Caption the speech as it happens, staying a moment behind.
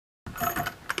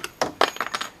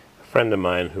friend of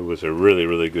mine who was a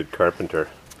really good carpenter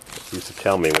used to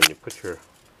tell me, when you put your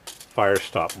fire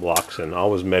stop blocks in,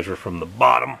 always measure from the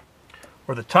bottom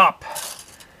or the top.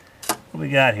 What do we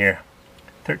got here?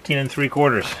 13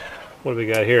 3/4. What do we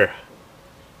got here?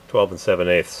 12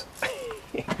 7/8.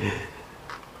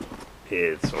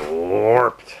 It's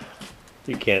warped.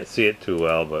 You can't see it too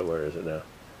well, but where is it now?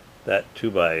 That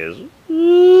 2x is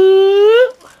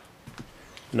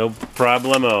no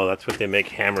problemo. That's what they make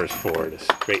hammers for, to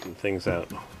straighten things out.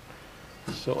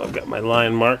 So I've got my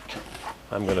line marked.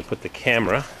 I'm going to put the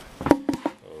camera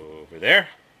over there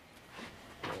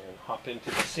and hop into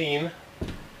the scene.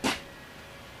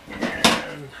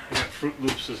 And I got Fruit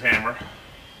Loops' hammer.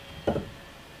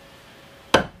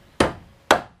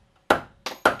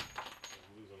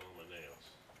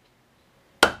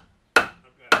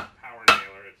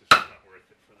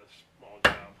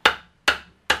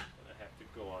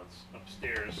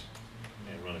 Upstairs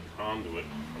and run a conduit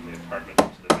from the apartment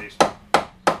to the basement.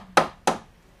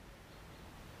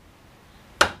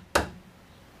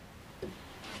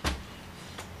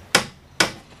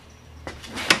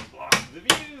 Blocks the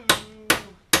view.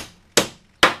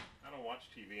 I don't watch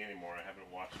TV anymore. I haven't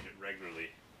watched it regularly.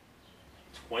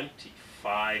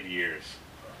 25 years.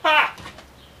 Ha!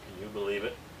 Can you believe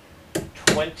it?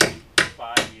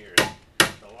 25 years.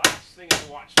 The last thing I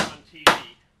watched on TV.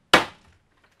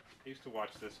 I used to watch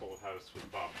This Old House with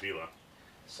Bob Vila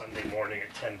Sunday morning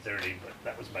at 10:30, but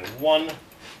that was my one.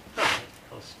 I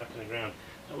was stuck in the ground.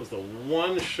 That was the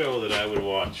one show that I would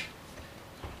watch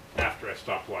after I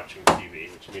stopped watching TV,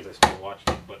 which means I still watched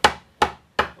it. But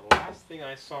the last thing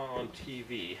I saw on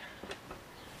TV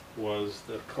was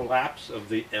the collapse of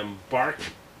the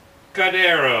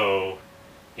Embarcadero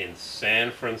in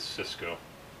San Francisco.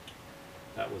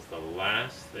 That was the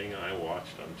last thing I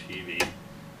watched on TV.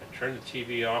 Turned the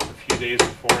TV off a few days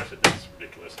before. I said, that's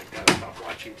ridiculous. I gotta stop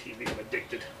watching TV. I'm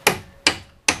addicted. I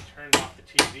turned off the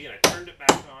TV and I turned it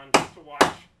back on just to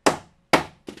watch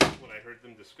what I heard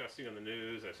them discussing on the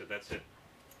news. I said, that's it.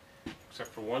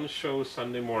 Except for one show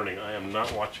Sunday morning, I am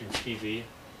not watching TV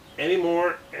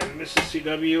anymore. And Mrs.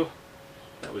 CW,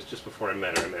 that was just before I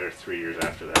met her. I met her 3 years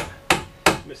after that.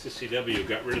 Mrs. CW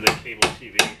got rid of the cable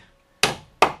TV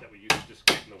that we used to just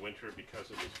get in the winter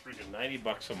because it was friggin'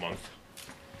 $90 a month.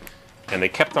 And they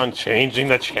kept on changing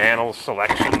the channel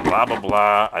selection, blah, blah,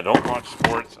 blah. I don't watch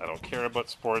sports. I don't care about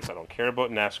sports. I don't care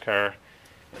about NASCAR.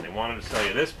 And they wanted to sell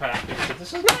you this package. But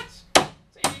this is nuts.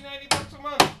 It's $80, $90 a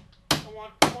month. I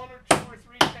want 1 or 2 or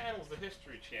 3 channels, the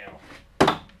History Channel.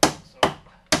 So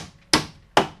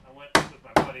I went with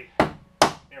my buddy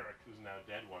Eric, who's now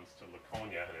dead, once to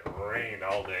Laconia, and it rained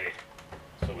all day.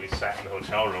 So we sat in the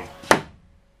hotel room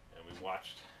and we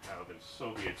watched how the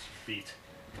Soviets beat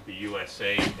the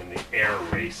USA in the air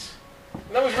race.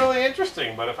 And that was really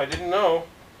interesting, but if I didn't know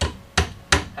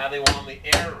how they won the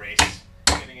air race,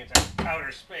 getting into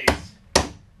outer space,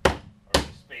 or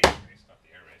the space race, not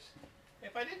the air race,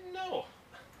 if I didn't know,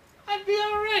 I'd be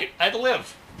alright. I'd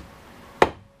live.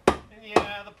 And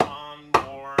yeah, the pond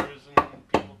wars and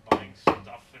people buying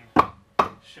stuff in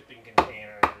shipping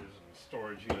containers and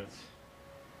storage units.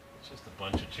 It's just a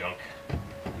bunch of junk.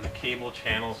 And the cable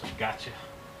channels have got you.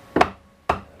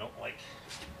 I don't like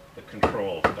the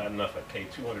control. It's bad enough I pay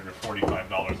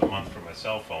 $245 a month for my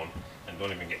cell phone and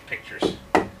don't even get pictures.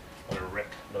 What a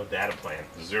rip. No data plan.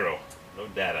 0. No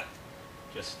data.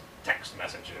 Just text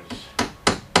messages.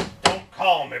 Don't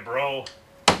call me, bro.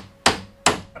 I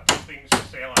put things for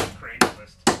sale on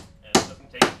Craigslist and it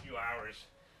doesn't take a few hours.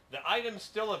 The item's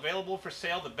still available for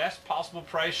sale, the best possible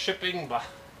price, shipping, but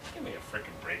give me a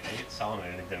freaking break. I ain't selling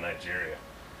anything to Nigeria.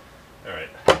 Alright.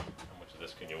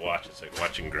 This can you watch? It's like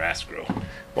watching grass grow,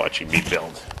 watching me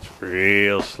build. It's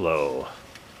real slow.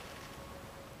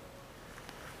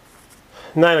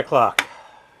 9 o'clock.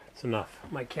 It's enough.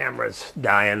 My camera's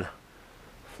dying.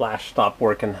 Flash stopped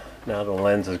working. Now the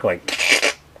lens is going.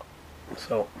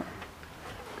 So,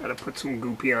 gotta put some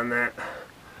goopy on that.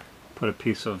 Put a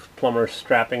piece of plumber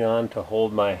strapping on to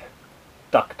hold my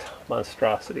duct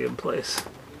monstrosity in place.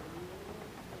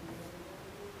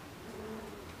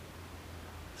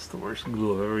 The worst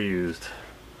glue I've ever used.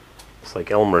 It's like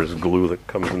Elmer's glue that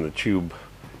comes in the tube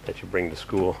that you bring to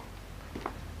school.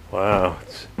 Wow,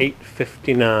 it's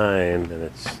 8:59 and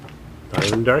it's not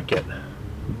even dark yet.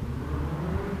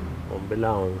 Won't be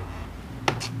long.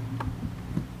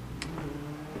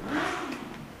 I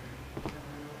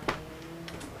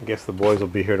guess the boys will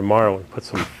be here tomorrow and put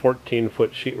some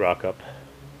 14-foot sheetrock up.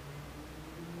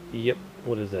 Yep,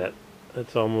 what is that?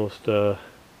 That's almost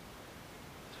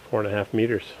 4.5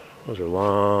 meters. Those are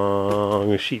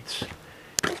long sheets.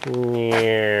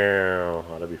 Yeah,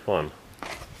 ought to be fun.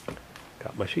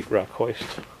 Got my sheetrock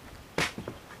hoist.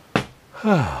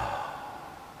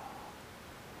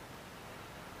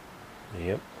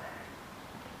 Yep.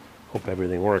 Hope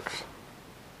everything works.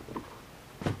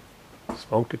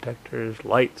 Smoke detectors,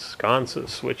 lights,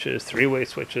 sconces, switches, three-way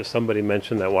switches. Somebody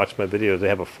mentioned that watched my videos. They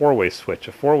have a four-way switch.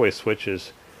 A four-way switch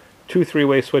is two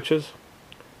three-way switches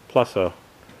plus a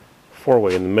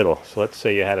four-way in the middle. So let's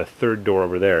say you had a third door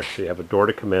over there. So you have a door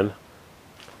to come in,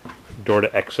 a door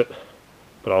to exit,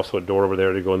 but also a door over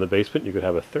there to go in the basement. You could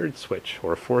have a third switch,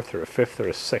 or a fourth, or a fifth, or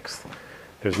a sixth.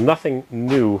 There's nothing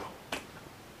new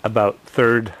about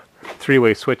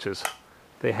three-way switches.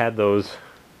 They had those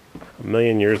a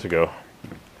million years ago.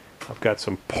 I've got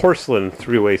some porcelain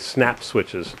three-way snap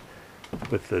switches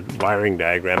with the wiring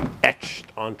diagram etched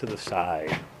onto the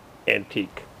side.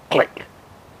 Antique. Click,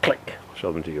 click. I'll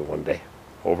show them to you one day.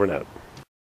 Over and out.